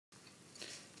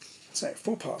So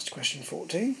 4 parts to question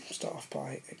 14. Start off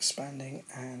by expanding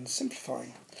and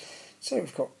simplifying. So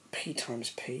we've got p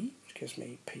times p, which gives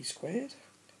me p squared.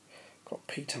 Got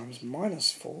p times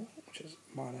minus 4, which is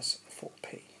minus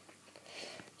 4p.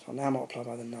 So I'll now multiply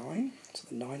by the 9. So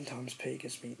the 9 times p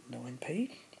gives me 9p.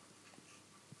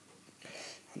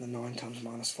 And the 9 times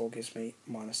minus 4 gives me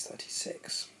minus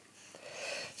 36.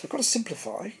 So I've got to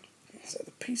simplify. So the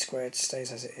p squared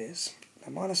stays as it is.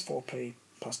 Now minus 4p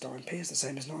plus 9p is the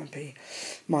same as 9p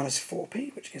minus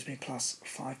 4p, which gives me plus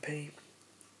 5p.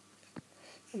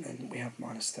 And then we have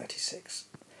minus 36.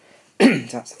 So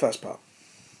that's the first part.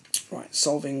 Right,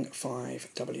 solving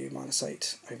 5w minus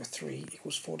 8 over 3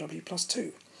 equals 4w plus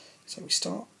 2. So we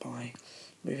start by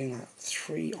moving that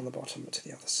 3 on the bottom to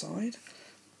the other side.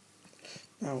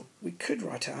 Now, we could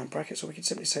write it out in brackets, or we could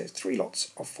simply say 3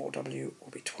 lots of 4w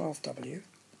will be 12w.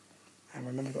 And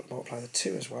remember, we've got to multiply the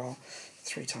 2 as well.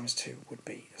 3 times 2 would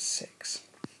be 6.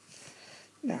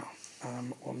 Now,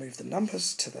 we'll move the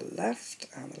numbers to the left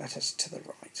and the letters to the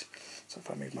right. So if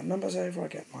I move my numbers over, I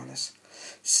get minus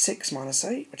 6 minus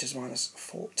 8, which is minus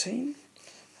 14.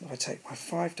 And if I take my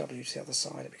 5w to the other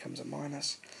side, it becomes a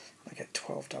minus. And I get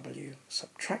 12w.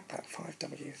 Subtract that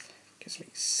 5w, gives me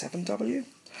 7w.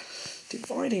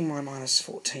 Dividing my minus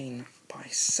 14 by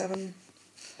 7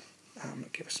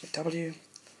 gives me w.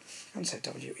 And so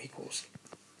w equals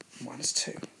minus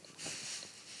 2.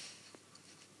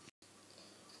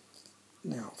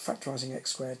 Now, factorising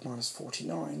x squared minus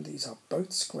 49, these are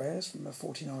both squares. Remember,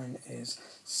 49 is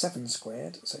 7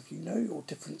 squared, so if you know your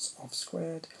difference of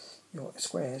your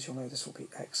squares, you'll know this will be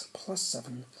x plus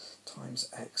 7 times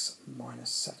x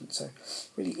minus 7. So,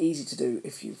 really easy to do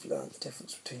if you've learned the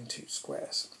difference between two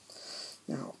squares.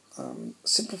 Now,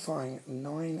 simplifying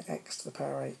 9x to the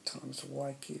power 8 times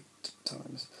y cubed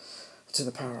times to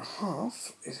the power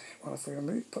half, well, if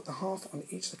we put the half on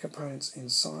each of the components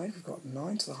inside, we've got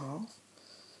 9 to the half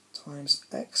times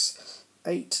x,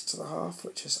 8 to the half,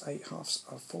 which is 8 halves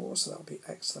of 4, so that will be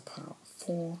x to the power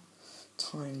 4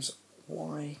 times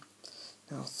y.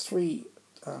 Now 3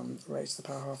 raised to the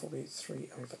power half will be 3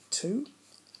 over 2.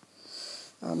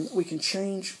 We can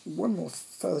change, one more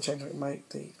further change we can make,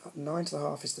 the 9 to the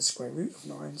half is the square root of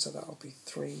 9, so that will be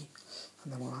 3,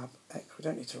 and then we'll have x, we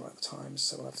don't need to write the times,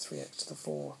 so we'll have 3x to the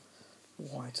 4,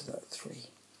 y to the 3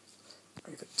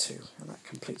 over 2, and that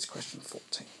completes question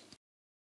 14.